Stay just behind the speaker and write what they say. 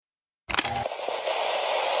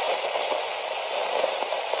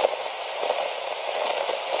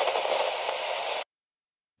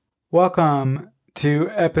Welcome to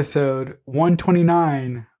episode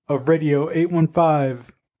 129 of Radio 815,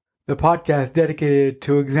 the podcast dedicated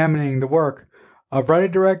to examining the work of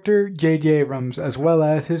writer-director J.J. Abrams as well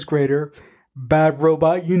as his greater Bad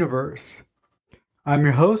Robot universe. I'm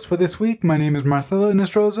your host for this week. My name is Marcelo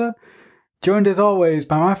Nostroza, joined as always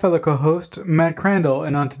by my fellow co-host Matt Crandall,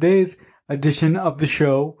 and on today's edition of the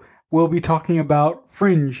show, we'll be talking about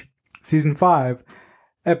Fringe, Season 5,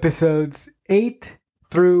 Episodes 8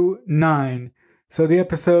 through 9. So the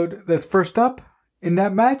episode that's first up in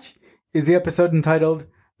that match is the episode entitled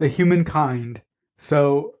The Humankind.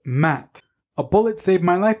 So, Matt, a bullet saved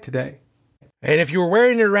my life today. And if you were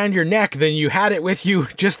wearing it around your neck, then you had it with you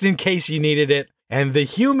just in case you needed it. And the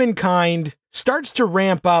humankind starts to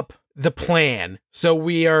ramp up the plan. So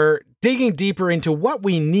we are digging deeper into what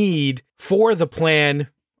we need for the plan.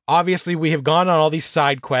 Obviously, we have gone on all these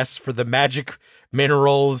side quests for the magic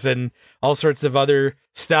minerals and all sorts of other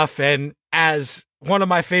stuff. And as one of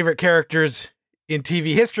my favorite characters in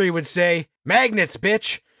TV history would say, magnets,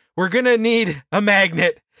 bitch. We're going to need a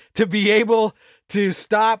magnet to be able to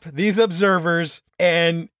stop these observers.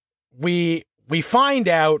 And we find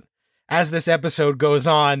out as this episode goes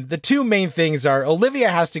on, the two main things are Olivia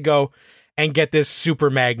has to go and get this super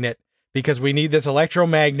magnet because we need this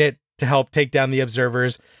electromagnet to help take down the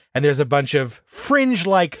observers. And there's a bunch of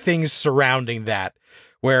Fringe-like things surrounding that,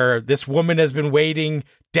 where this woman has been waiting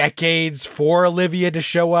decades for Olivia to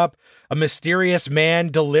show up. A mysterious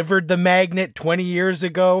man delivered the magnet 20 years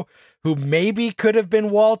ago, who maybe could have been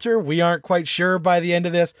Walter. We aren't quite sure by the end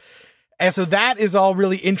of this. And so that is all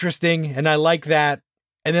really interesting, and I like that.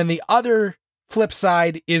 And then the other flip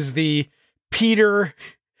side is the Peter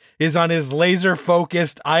is on his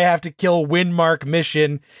laser-focused, I have to kill Windmark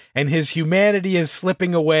mission, and his humanity is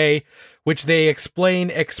slipping away, which they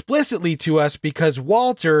explain explicitly to us because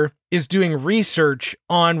Walter is doing research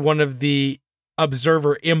on one of the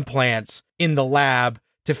observer implants in the lab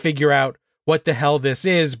to figure out what the hell this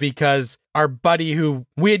is, because our buddy who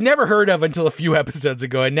we had never heard of until a few episodes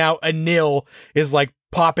ago, and now Anil is like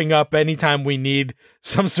popping up anytime we need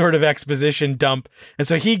some sort of exposition dump. And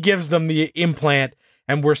so he gives them the implant,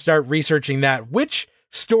 and we'll start researching that. Which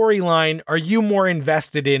storyline are you more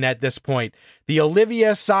invested in at this point? The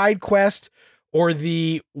Olivia side quest or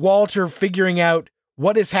the Walter figuring out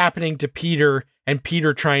what is happening to Peter and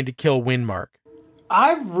Peter trying to kill Windmark?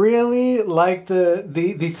 I really like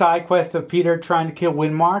the side quest of Peter trying to kill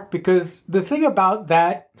Windmark, because the thing about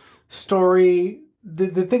that story,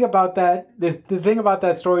 the thing about that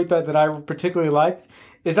story that I particularly liked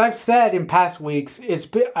is I've said in past episodes,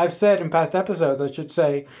 I should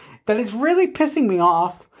say, that it's really pissing me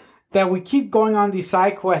off that we keep going on these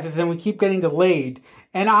side quests and we keep getting delayed.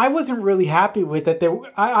 And I wasn't really happy with it.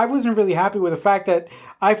 I wasn't really happy with the fact that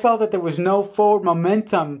I felt that there was no forward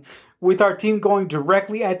momentum with our team going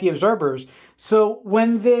directly at the observers. So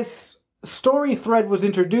when this story thread was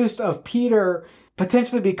introduced of Peter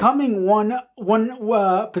potentially becoming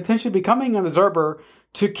potentially becoming an observer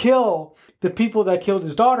to kill the people that killed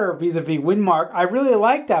his daughter vis-a-vis Windmark, I really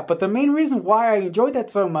liked that. But the main reason why I enjoyed that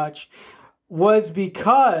so much was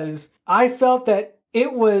because I felt that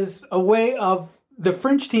it was a way of the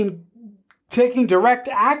Fringe team taking direct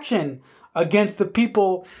action against the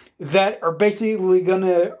people that are basically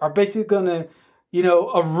gonna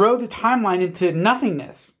erode the timeline into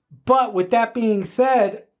nothingness. But with that being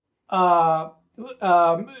said, during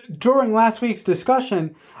last week's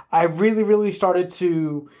discussion, I really started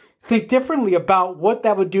to think differently about what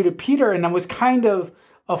that would do to Peter, and I was kind of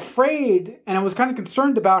afraid and I was kind of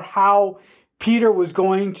concerned about how Peter was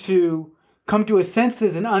going to come to his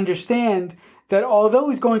senses and understand that although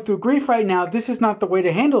he's going through grief right now, this is not the way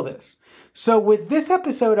to handle this. So with this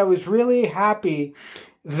episode, I was really happy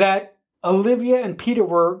that Olivia and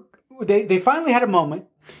Peter they finally had a moment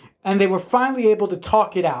and they were finally able to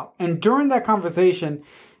talk it out. And during that conversation,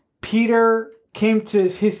 Peter came to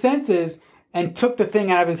his senses and took the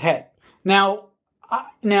thing out of his head. Now,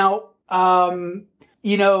 it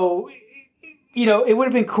would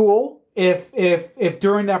have been cool if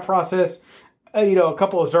during that process, a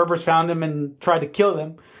couple of observers found him and tried to kill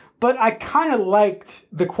them. But I kind of liked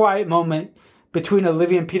the quiet moment between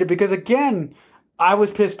Olivia and Peter, because again, I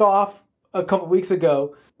was pissed off a couple weeks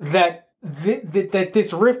ago that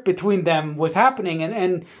this rift between them was happening,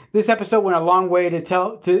 and this episode went a long way into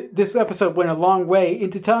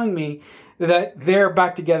telling me that they're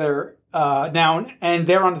back together now, and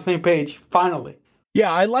they're on the same page finally.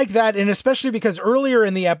 Yeah, I like that, and especially because earlier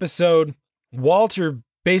in the episode, Walter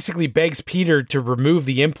basically begs Peter to remove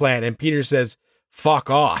the implant, and Peter says, fuck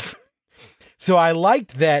off. So I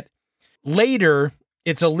liked that later,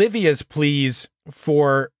 it's Olivia's pleas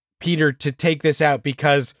for Peter to take this out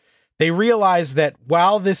because they realize that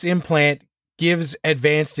while this implant gives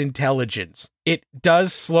advanced intelligence, it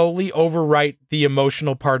does slowly overwrite the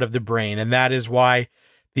emotional part of the brain. And that is why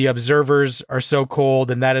the observers are so cold.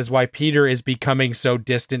 And that is why Peter is becoming so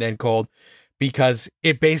distant and cold, because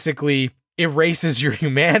it basically erases your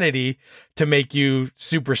humanity to make you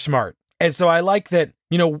super smart. And so I like that,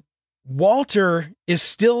 Walter is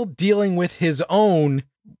still dealing with his own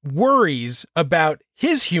worries about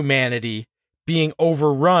his humanity being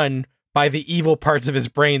overrun by the evil parts of his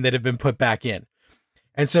brain that have been put back in.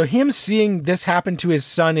 And so him seeing this happen to his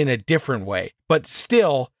son in a different way, but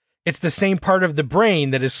still it's the same part of the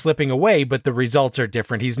brain that is slipping away, but the results are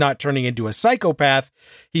different. He's not turning into a psychopath.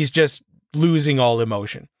 He's just losing all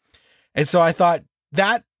emotion. And so I thought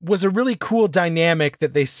that was a really cool dynamic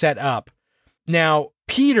that they set up. Now,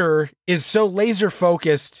 Peter is so laser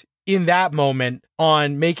focused in that moment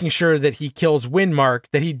on making sure that he kills Windmark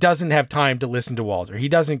that he doesn't have time to listen to Walter. He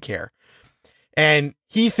doesn't care. And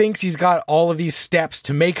he thinks he's got all of these steps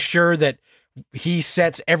to make sure that he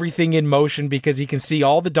sets everything in motion because he can see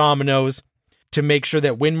all the dominoes to make sure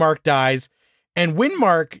that Windmark dies. And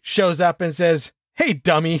Windmark shows up and says, "Hey,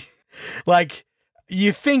 dummy, like,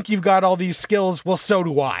 you think you've got all these skills? Well, so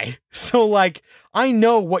do I. So, like, I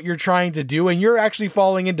know what you're trying to do, and you're actually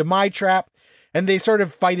falling into my trap." And they sort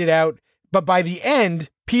of fight it out. But by the end,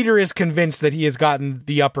 Peter is convinced that he has gotten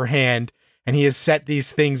the upper hand, and he has set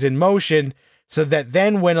these things in motion so that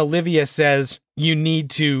then when Olivia says, "You need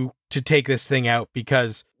to take this thing out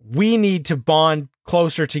because we need to bond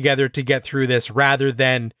closer together to get through this rather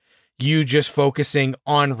than you just focusing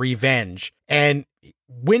on revenge." And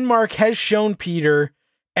Windmark has shown Peter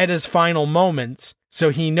Edda's final moments, so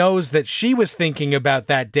he knows that she was thinking about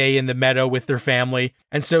that day in the meadow with their family.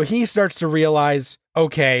 And so he starts to realize,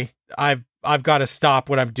 okay, I've got to stop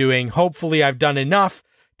what I'm doing. Hopefully I've done enough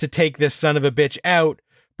to take this son of a bitch out.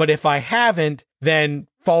 But if I haven't, then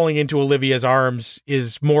falling into Olivia's arms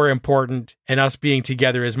is more important, and us being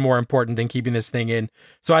together is more important than keeping this thing in.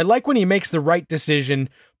 So I like when he makes the right decision,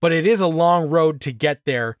 but it is a long road to get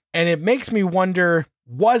there. And it makes me wonder,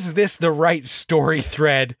 was this the right story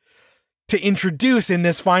thread to introduce in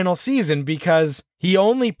this final season? Because he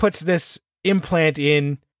only puts this implant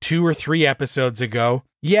in 2 or 3 episodes ago.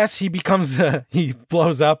 Yes, he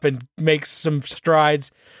blows up and makes some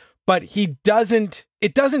strides, but it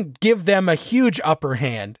doesn't give them a huge upper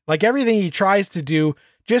hand. Like, everything he tries to do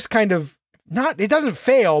just kind of it doesn't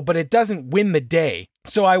fail, but it doesn't win the day.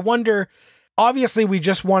 So I wonder, obviously we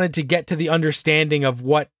just wanted to get to the understanding of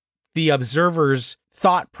what the observer's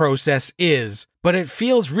thought process is, but it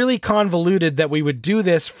feels really convoluted that we would do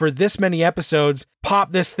this for this many episodes,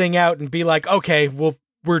 pop this thing out and be like, okay,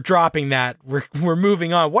 we're dropping that. We're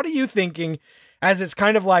moving on. What are you thinking? As it's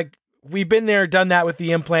kind of like, we've been there, done that with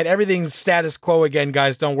the implant. Everything's status quo again,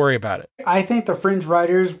 guys. Don't worry about it. I think the Fringe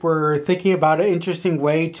writers were thinking about an interesting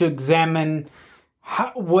way to examine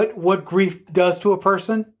what grief does to a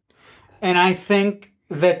person. And I think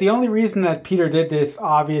that the only reason that Peter did this,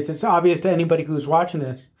 it's obvious to anybody who's watching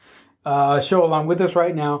this show along with us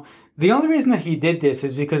right now, the only reason that he did this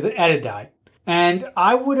is because Etta died. And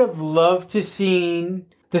I would have loved to seen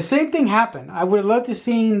the same thing happen. I would have loved to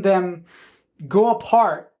seen them go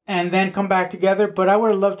apart and then come back together, but I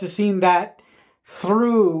would have loved to seen that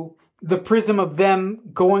through the prism of them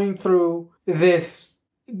going through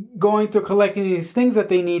collecting these things that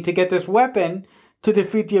they need to get this weapon to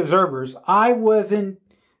defeat the observers. I wasn't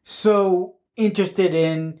so interested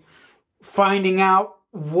in finding out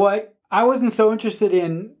I wasn't so interested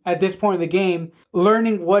in, at this point in the game,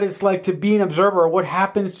 learning what it's like to be an observer or what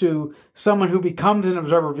happens to someone who becomes an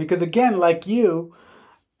observer. Because again, like you,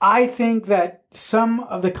 I think that some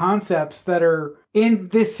of the concepts that are in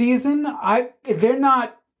this season, they're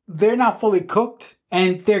not fully cooked,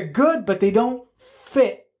 and they're good, but they don't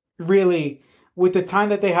fit really with the time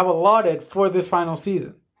that they have allotted for this final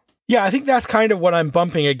season. Yeah, I think that's kind of what I'm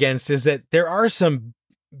bumping against, is that there are some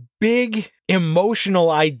big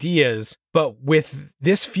emotional ideas, but with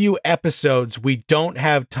this few episodes, we don't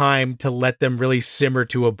have time to let them really simmer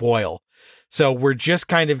to a boil. So we're just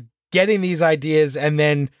kind of getting these ideas, and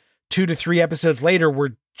then 2 to 3 episodes later,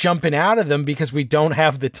 we're jumping out of them because we don't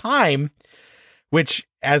have the time, which,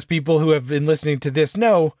 as people who have been listening to this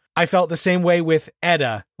know, I felt the same way with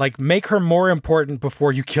Etta. Like, make her more important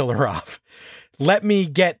before you kill her off. Let me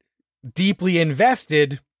get deeply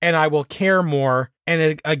invested and I will care more.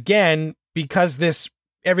 And again, because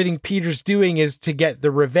everything Peter's doing is to get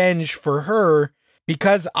the revenge for her,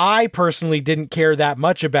 because I personally didn't care that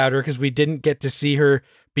much about her because we didn't get to see her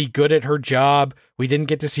be good at her job. We didn't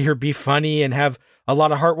get to see her be funny and have a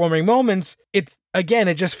lot of heartwarming moments. It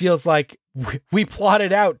just feels like we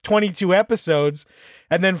plotted out 22 episodes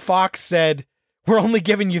and then Fox said, we're only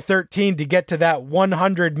giving you 13 to get to that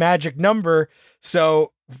 100 magic number.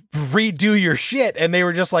 So redo your shit. And they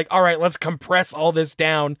were just like, all right, let's compress all this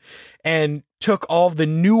down, and took all of the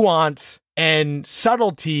nuance and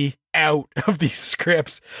subtlety out of these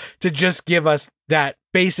scripts to just give us that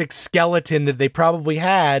basic skeleton that they probably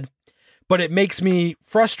had. But it makes me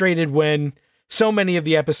frustrated when so many of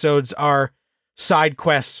the episodes are side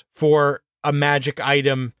quests for a magic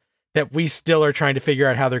item that we still are trying to figure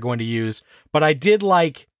out how they're going to use. But I did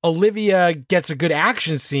like Olivia gets a good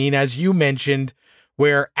action scene, as you mentioned,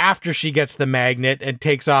 where after she gets the magnet and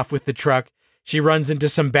takes off with the truck, she runs into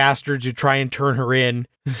some bastards who try and turn her in,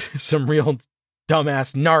 some real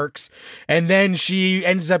dumbass narcs, and then she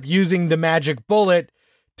ends up using the magic bullet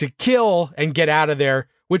to kill and get out of there,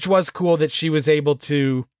 which was cool that she was able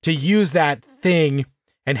to use that thing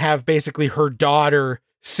and have basically her daughter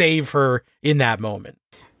save her in that moment.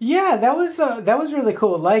 Yeah, that was really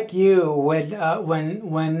cool. Like you,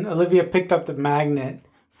 when Olivia picked up the magnet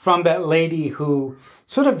from that lady who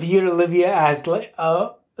sort of viewed Olivia as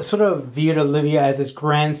this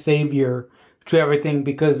grand savior to everything,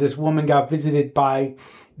 because this woman got visited by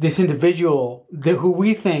this individual who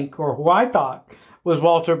we think, or who I thought was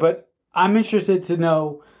Walter. But I'm interested to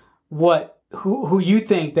know who you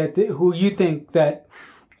think that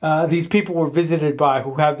these people were visited by,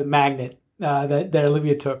 who have the magnet that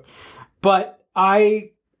Olivia took. But the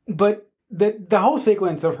whole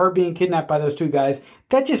sequence of her being kidnapped by those two guys,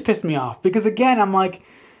 that just pissed me off, because again, I'm like,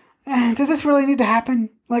 does this really need to happen?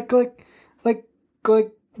 Like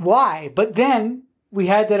why? But then we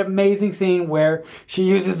had that amazing scene where she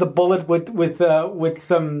uses the bullet with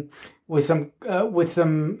some heated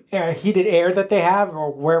air that they have,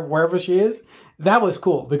 or wherever she is. That was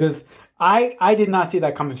cool, because I did not see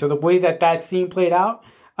that coming. So the way that scene played out,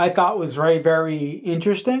 I thought was very, very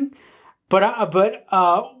interesting. But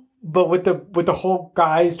with the whole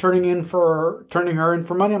guys turning her in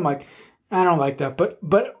for money, I'm like, I don't like that. But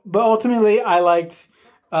ultimately, I liked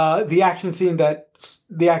the action scene that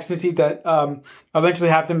eventually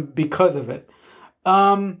happened because of it.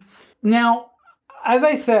 Now, as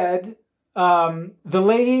I said, the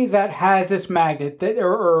lady that has this magnet,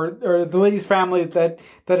 or the lady's family that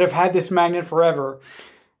have had this magnet forever,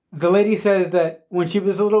 the lady says that when she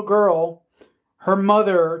was a little girl, her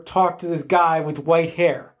mother talked to this guy with white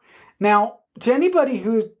hair. Now, to anybody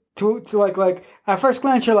who's to like at first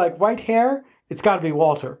glance, you're like, white hair? It's got to be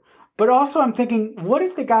Walter. But also, I'm thinking, what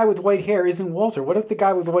if the guy with white hair isn't Walter? What if the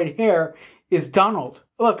guy with white hair is Donald?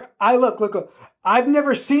 Look, I've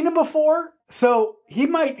never seen him before, so he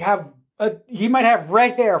might have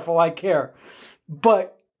red hair for all I care.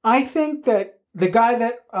 But I think that the guy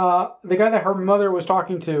that her mother was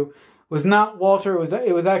talking to was not Walter.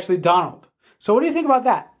 It was actually Donald. So what do you think about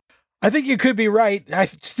that? I think you could be right. I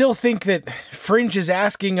still think that Fringe is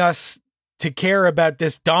asking us to care about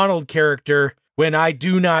this Donald character when I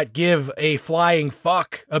do not give a flying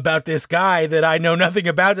fuck about this guy that I know nothing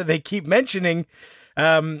about that they keep mentioning.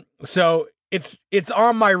 So it's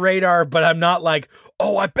on my radar, but I'm not like,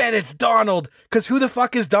 oh, I bet it's Donald, because who the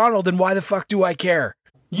fuck is Donald and why the fuck do I care?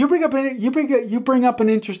 You bring up an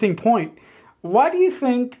interesting point. Why do you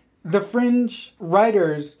think the Fringe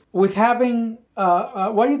writers with having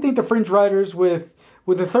why do you think the Fringe writers with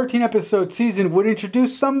a 13 episode season would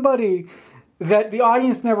introduce somebody that the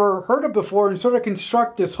audience never heard of before and sort of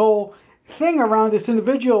construct this whole thing around this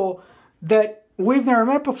individual that we've never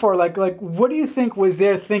met before? Like what do you think was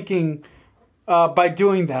their thinking by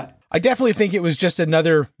doing that? I definitely think it was just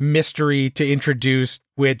another mystery to introduce,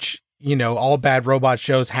 which, you know, all bad robot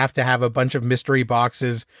shows have to have a bunch of mystery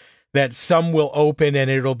boxes that some will open and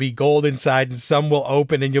it'll be gold inside, and some will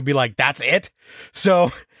open and you'll be like, that's it?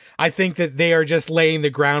 So I think that they are just laying the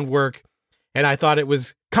groundwork. And I thought it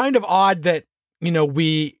was kind of odd that, you know,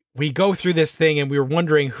 we go through this thing and we were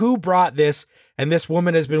wondering who brought this, and this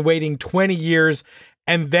woman has been waiting 20 years.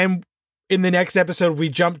 And then in the next episode, we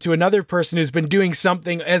jump to another person who's been doing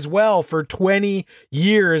something as well for 20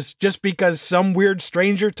 years just because some weird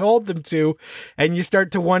stranger told them to. And you start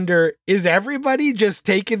to wonder, is everybody just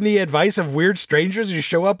taking the advice of weird strangers who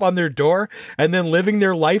show up on their door and then living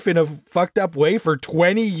their life in a fucked up way for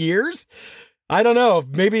 20 years? I don't know.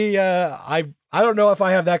 Maybe I don't know if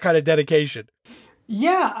I have that kind of dedication.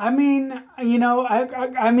 Yeah, I mean, you know,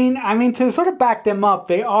 I mean, to sort of back them up,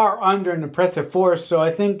 they are under an oppressive force. So I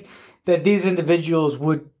think that these individuals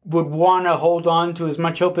would want to hold on to as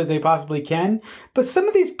much hope as they possibly can. But some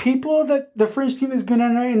of these people that the Fringe team has been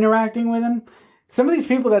interacting with them,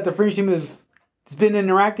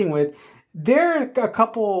 they're a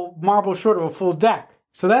couple marbles short of a full deck.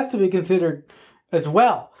 So that's to be considered as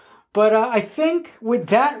well. But I think with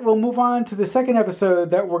that, we'll move on to the second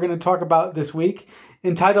episode that we're going to talk about this week,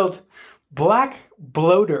 entitled Black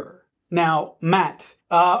Bloater. Now, Matt,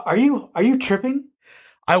 are you tripping?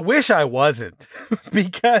 I wish I wasn't,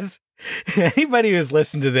 because anybody who's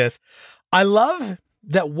listened to this, I love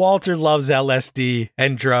that Walter loves LSD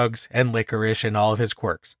and drugs and licorice and all of his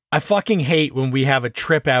quirks. I fucking hate when we have a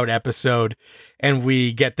trip out episode and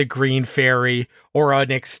we get the Green Fairy or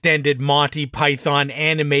an extended Monty Python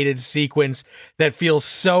animated sequence that feels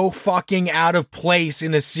so fucking out of place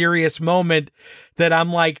in a serious moment that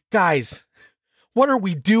I'm like, guys, what are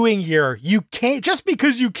we doing here? You can't, just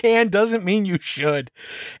because you can doesn't mean you should.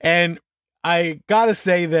 And I gotta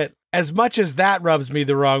say that as much as that rubs me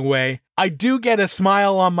the wrong way, I do get a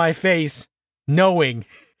smile on my face knowing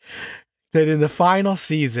that in the final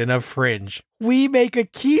season of Fringe, we make a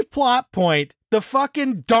key plot point, the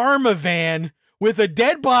fucking Dharma van with a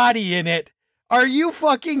dead body in it. Are you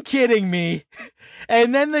fucking kidding me?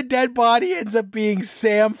 And then the dead body ends up being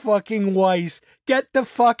Sam fucking Weiss. Get the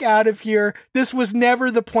fuck out of here. This was never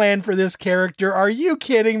the plan for this character. Are you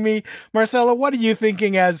kidding me? Marcella, what are you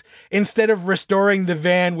thinking as instead of restoring the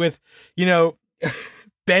van with,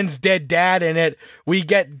 Ben's dead dad in it, we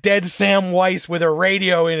get dead Sam Weiss with a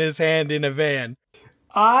radio in his hand in a van?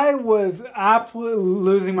 I was absolutely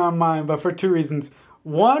losing my mind, but for two reasons.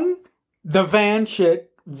 One, the van shit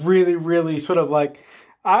really, really sort of like,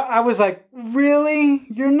 I was like, really?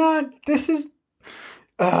 You're not, this is,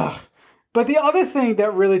 ugh. But the other thing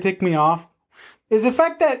that really ticked me off is the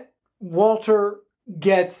fact that Walter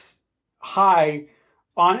gets high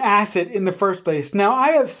on acid in the first place. Now,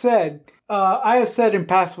 I have said in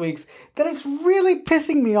past weeks that it's really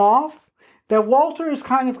pissing me off that Walter is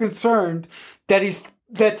kind of concerned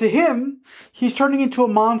that to him, he's turning into a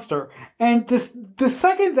monster. And the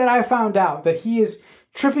second that I found out that he is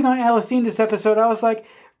tripping on LSD in this episode, I was like,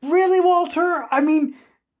 really, Walter? I mean,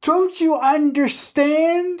 don't you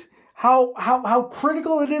understand how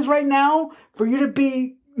critical it is right now for you to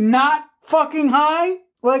be not fucking high?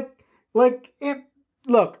 Look,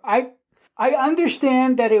 I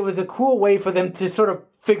understand that it was a cool way for them to sort of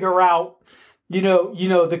figure out,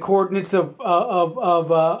 the coordinates of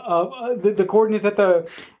the coordinates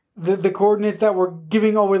the coordinates that were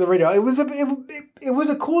giving over the radio. It was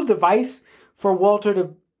a cool device for Walter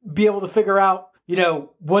to be able to figure out,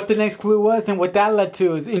 what the next clue was, and what that led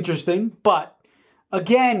to is interesting. But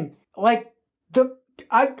again, I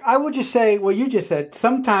would just say what you just said.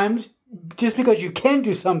 Sometimes just because you can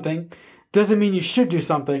do something doesn't mean you should do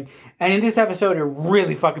something. And in this episode, it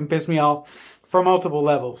really fucking pissed me off for multiple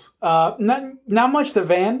levels. Not much the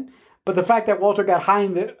van, but the fact that Walter got high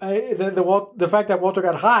the fact that Walter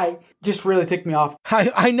got high just really ticked me off.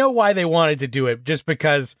 I know why they wanted to do it, just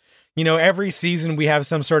because, every season we have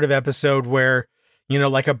some sort of episode where,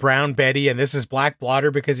 like a Brown Betty, and this is Black Blotter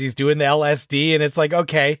because he's doing the LSD, and it's like,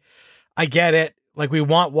 okay, I get it. Like, we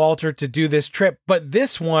want Walter to do this trip, but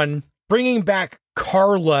this one, bringing back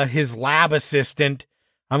Carla, his lab assistant,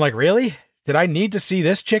 I'm like, really? Did I need to see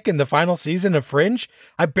this chick in the final season of Fringe?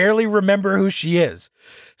 I barely remember who she is.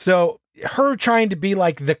 So her trying to be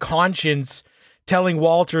like the conscience, telling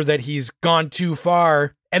Walter that he's gone too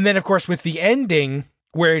far. And then, of course, with the ending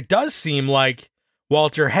where it does seem like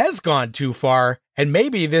Walter has gone too far, and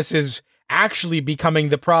maybe this is actually becoming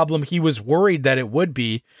the problem he was worried that it would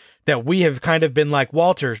be, that we have kind of been like,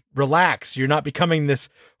 Walter, relax, you're not becoming this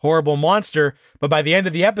horrible monster. But by the end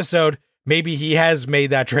of the episode, maybe he has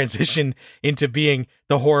made that transition into being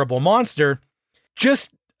the horrible monster.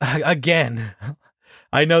 Just, again,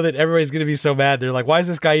 I know that everybody's going to be so mad. They're like, why is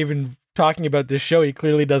this guy even talking about this show? He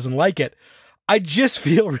clearly doesn't like it. I just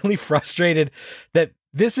feel really frustrated that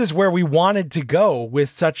this is where we wanted to go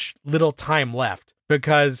with such little time left,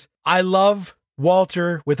 because I love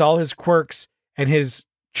Walter with all his quirks and his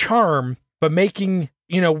charm, but making,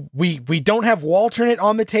 we don't have Walter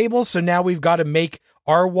on the table, so now we've got to make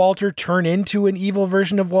our Walter turn into an evil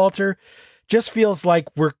version of Walter. Just feels like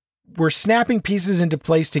we're snapping pieces into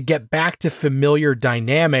place to get back to familiar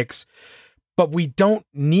dynamics, but we don't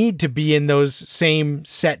need to be in those same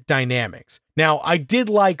set dynamics. Now, I did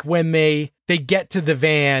like when they get to the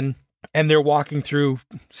van and they're walking through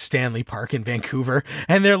Stanley Park in Vancouver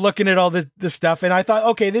and they're looking at all the stuff. And I thought,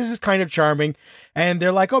 okay, this is kind of charming. And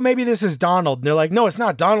they're like, oh, maybe this is Donald. And they're like, no, it's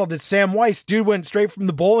not Donald. It's Sam Weiss. Dude went straight from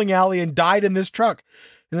the bowling alley and died in this truck.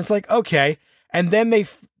 And it's like, okay. And then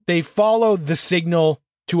they follow the signal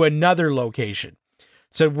to another location.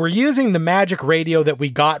 So we're using the magic radio that we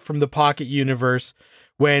got from the Pocket Universe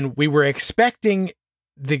when we were expecting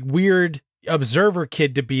the weird observer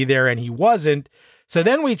kid to be there and he wasn't. So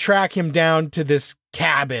then we track him down to this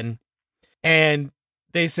cabin and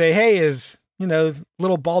they say, hey, is,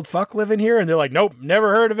 little bald fuck living here? And they're like, nope,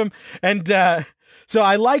 never heard of him. And so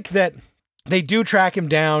I like that they do track him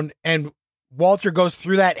down and Walter goes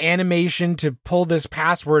through that animation to pull this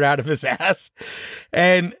password out of his ass.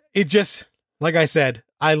 And it just, like I said,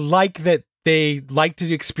 I like that they like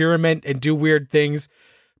to experiment and do weird things.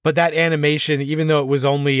 But that animation, even though it was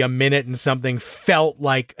only a minute and something, felt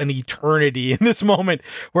like an eternity in this moment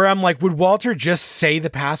where I'm like, would Walter just say the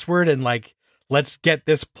password and like, let's get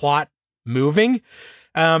this plot moving?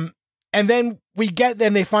 And then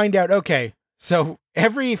they find out, okay, so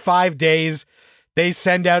every 5 days they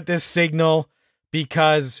send out this signal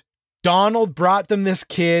because Donald brought them this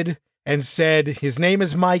kid and said, his name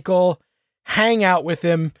is Michael, hang out with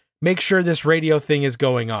him, make sure this radio thing is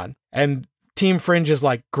going on. And Team Fringe is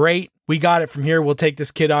like, great, we got it from here. We'll take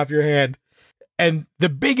this kid off your hand. And the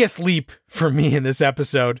biggest leap for me in this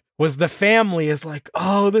episode was the family is like,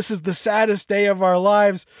 oh, this is the saddest day of our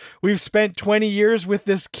lives. We've spent 20 years with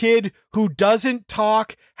this kid who doesn't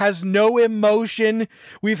talk, has no emotion.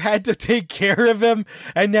 We've had to take care of him.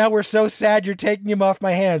 And now we're so sad you're taking him off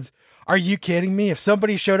my hands. Are you kidding me? If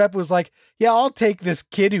somebody showed up and was like, yeah, I'll take this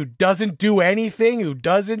kid who doesn't do anything,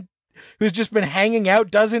 who's just been hanging out,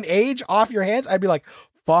 doesn't age, off your hands, I'd be like,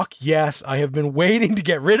 fuck yes, I have been waiting to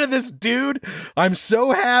get rid of this dude. I'm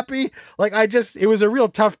so happy. Like, it was a real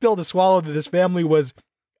tough pill to swallow that this family was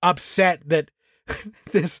upset that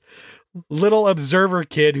this little observer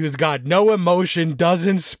kid who's got no emotion,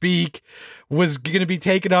 doesn't speak, was going to be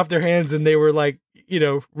taken off their hands. And they were like,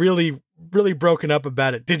 really, really broken up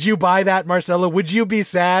about it. Did you buy that, Marcella? Would you be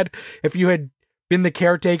sad if you had been the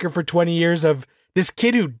caretaker for 20 years of this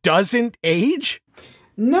kid who doesn't age?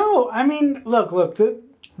 No, I mean, look,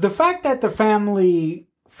 the fact that the family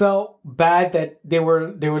felt bad that they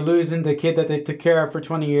were losing the kid that they took care of for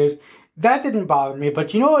 20 years, that didn't bother me.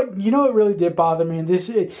 But you know what really did bother me, and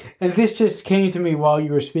this just came to me while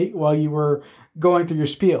you were going through your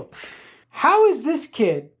spiel. How is this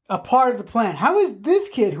kid a part of the plan? How is this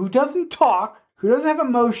kid who doesn't talk, who doesn't have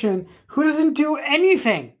emotion, who doesn't do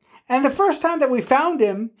anything? And the first time that we found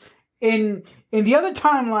him in the other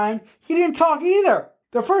timeline, he didn't talk either.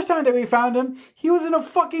 The first time that we found him, he was in a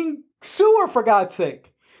fucking sewer, for God's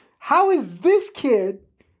sake. How is this kid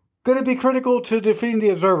going to be critical to defeating the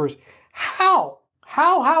observers? How?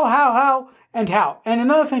 And how? And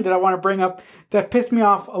another thing that I want to bring up that pissed me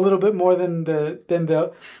off a little bit more than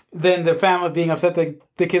the family being upset that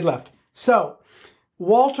the kid left. So,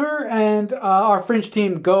 Walter and our Fringe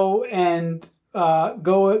team go into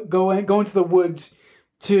the woods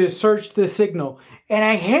to search the signal. And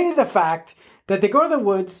I hated the fact that they go to the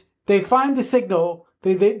woods, they find the signal,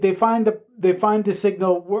 they find the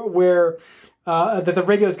signal where that the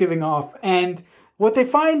radio is giving off, and what they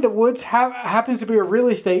find, the woods happens to be a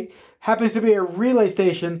relay station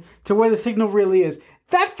to where the signal really is.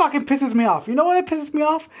 That fucking pisses me off. You know why that pisses me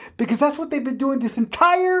off? Because that's what they've been doing this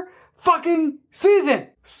entire fucking season.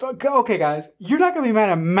 So, okay, guys, you're not gonna be mad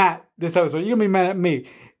at Matt this episode. You're gonna be mad at me.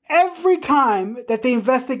 Every time that they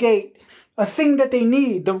investigate a thing that they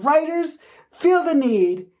need, the writers feel the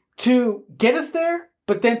need to get us there,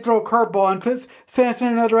 but then throw a curveball and send us in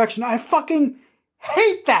another direction. I fucking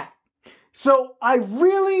hate that. So I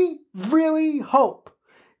really, really hope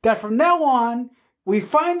that from now on, we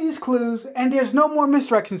find these clues and there's no more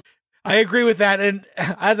misdirections. I agree with that. And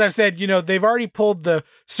as I've said, they've already pulled the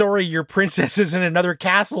sorry, your princess is in another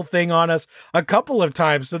castle thing on us a couple of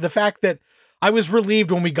times. So the fact that I was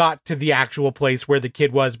relieved when we got to the actual place where the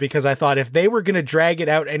kid was, because I thought if they were going to drag it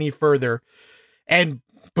out any further, and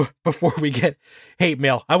before we get hate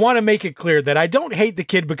mail, I want to make it clear that I don't hate the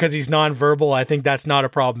kid because he's nonverbal. I think that's not a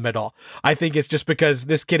problem at all. I think it's just because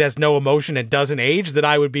this kid has no emotion and doesn't age that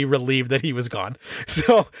I would be relieved that he was gone.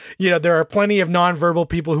 So, there are plenty of nonverbal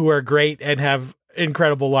people who are great and have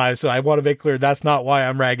incredible lives. So I want to make clear that's not why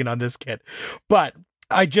I'm ragging on this kid. But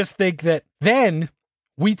I just think that then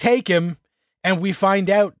we take him and we find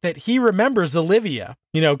out that he remembers Olivia,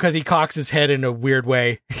 because he cocks his head in a weird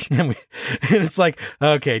way. And it's like,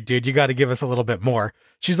 okay, dude, you got to give us a little bit more.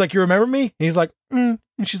 She's like, you remember me? And he's like,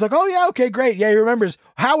 And she's like, oh yeah, okay, great. Yeah, he remembers.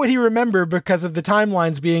 How would he remember because of the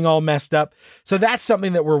timelines being all messed up? So that's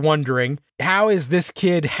something that we're wondering. How is this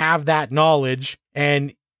kid have that knowledge?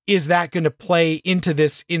 And is that going to play into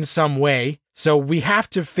this in some way? So we have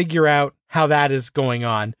to figure out how that is going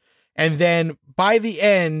on. And then by the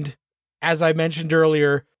end, as I mentioned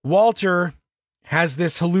earlier, Walter has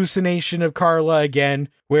this hallucination of Carla again,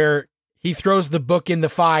 where he throws the book in the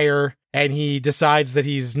fire and he decides that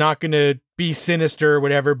he's not going to be sinister or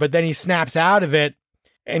whatever, but then he snaps out of it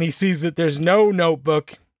and he sees that there's no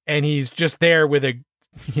notebook and he's just there with a,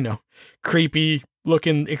 creepy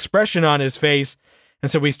looking expression on his face.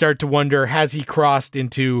 And so we start to wonder, has he crossed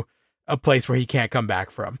into a place where he can't come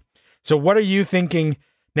back from? So what are you thinking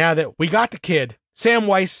now that we got the kid? Sam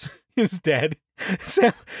Weiss is dead.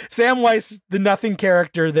 Sam Weiss, the nothing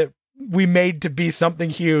character that we made to be something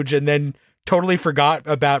huge and then totally forgot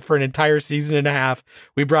about for an entire season and a half,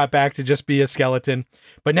 we brought back to just be a skeleton.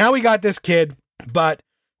 But now we got this kid. But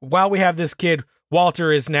while we have this kid,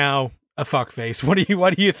 Walter is now a fuckface.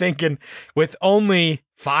 What are you thinking with only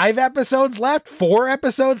 5 episodes left? 4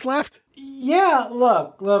 episodes left? Yeah,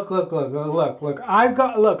 look. I've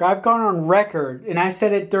gone on record, and I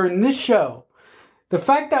said it during this show. The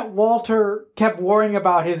fact that Walter kept worrying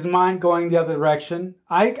about his mind going the other direction,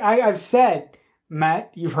 I've said,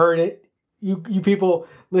 Matt, you've heard it. You people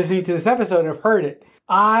listening to this episode have heard it.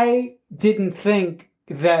 I didn't think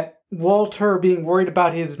that Walter being worried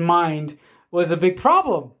about his mind was a big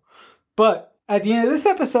problem. But at the end of this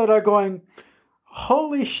episode, I'm going,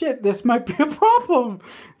 holy shit, this might be a problem.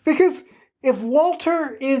 Because if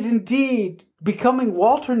Walter is indeed becoming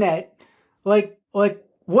Walternet, like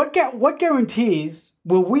what guarantees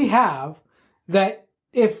will we have that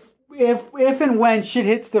if and when shit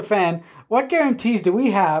hits the fan, what guarantees do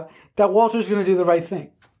we have that Walter's going to do the right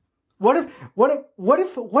thing? What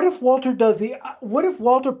if Walter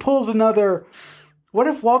pulls another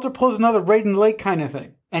Raiden Lake kind of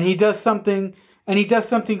thing, and he does something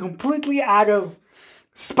completely out of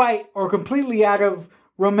spite or completely out of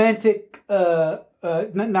romantic, not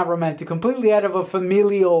romantic, completely out of a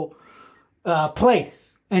familial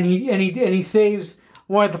place, and he saves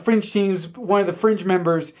one of the Fringe teams, one of the Fringe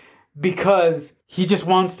members, because he just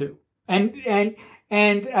wants to, and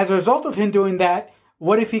as a result of him doing that,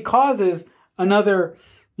 what if he causes another,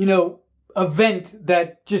 event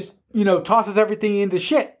that just, tosses everything into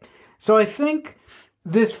shit? So I think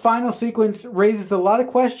this final sequence raises a lot of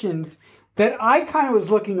questions that I kind of was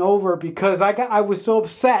looking over because I was so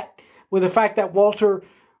upset with the fact that Walter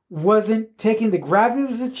wasn't taking the gravity of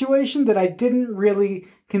the situation that I didn't really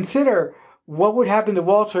consider what would happen to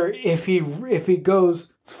Walter if he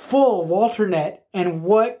goes full Walternet, and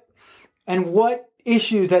what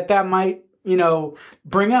issues that might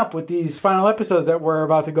bring up with these final episodes that we're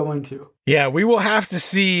about to go into. Yeah, we will have to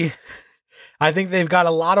see. I think they've got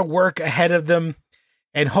a lot of work ahead of them,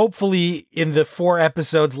 and hopefully in the 4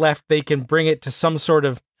 episodes left, they can bring it to some sort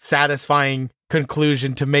of satisfying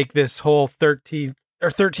conclusion to make this whole 13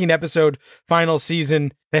 episode final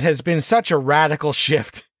season that has been such a radical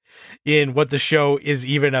shift in what the show is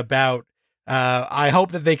even about. I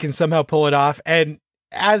hope that they can somehow pull it off. And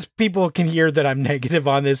as people can hear that I'm negative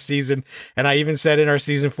on this season, and I even said in our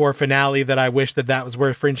season 4 finale that I wish that was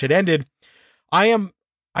where Fringe had ended, I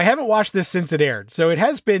haven't watched this since it aired. So it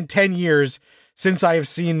has been 10 years since I have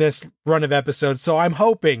seen this run of episodes. So I'm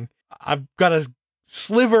hoping, I've got a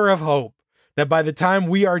sliver of hope that by the time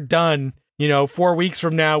we are done, 4 weeks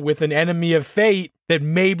from now with an Enemy of Fate, that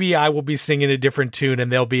maybe I will be singing a different tune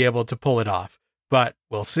and they'll be able to pull it off. But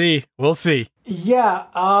we'll see. Yeah.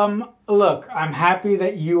 Look, I'm happy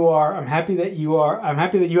that you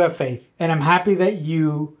have faith, and I'm happy that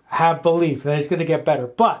you have belief that it's going to get better.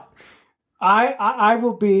 But I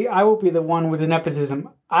will be the one with the nepotism.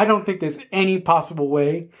 I don't think there's any possible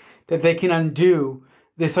way that they can undo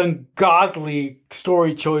this ungodly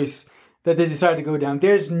story choice that they decided to go down.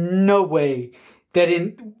 There's no way that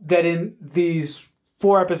in these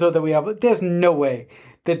 4 episodes that we have, there's no way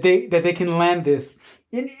that they can land this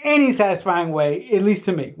in any satisfying way, at least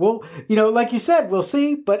to me. Well, like you said, we'll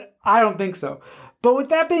see, but I don't think so. But with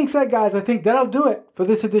that being said, guys, I think that'll do it for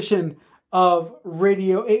this edition of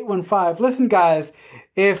Radio 815. Listen, guys,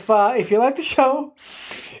 if you like the show,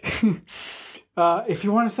 if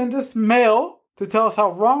you want to send us mail to tell us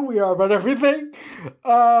how wrong we are about everything,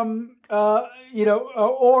 or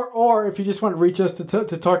if you just want to reach us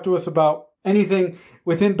to talk to us about anything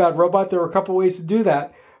within Bad Robot, there are a couple ways to do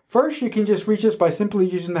that. First, you can just reach us by simply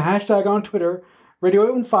using the hashtag on Twitter,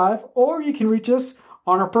 Radio815, or you can reach us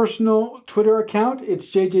on our personal Twitter account.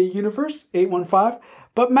 It's JJUniverse815.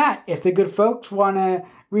 But Matt, if the good folks want to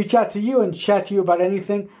reach out to you and chat to you about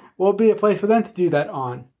anything, what will be a place for them to do that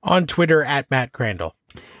on? On Twitter at Matt Crandall.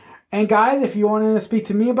 And guys, if you want to speak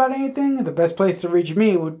to me about anything, the best place to reach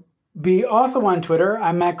me would be also on Twitter.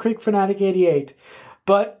 I'm at CreekFanatic88.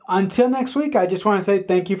 But until next week, I just want to say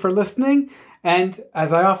thank you for listening. And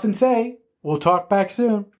as I often say, we'll talk back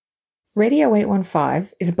soon. Radio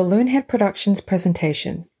 815 is a Balloonhead Productions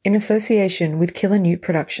presentation in association with Killer Newt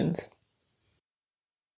Productions.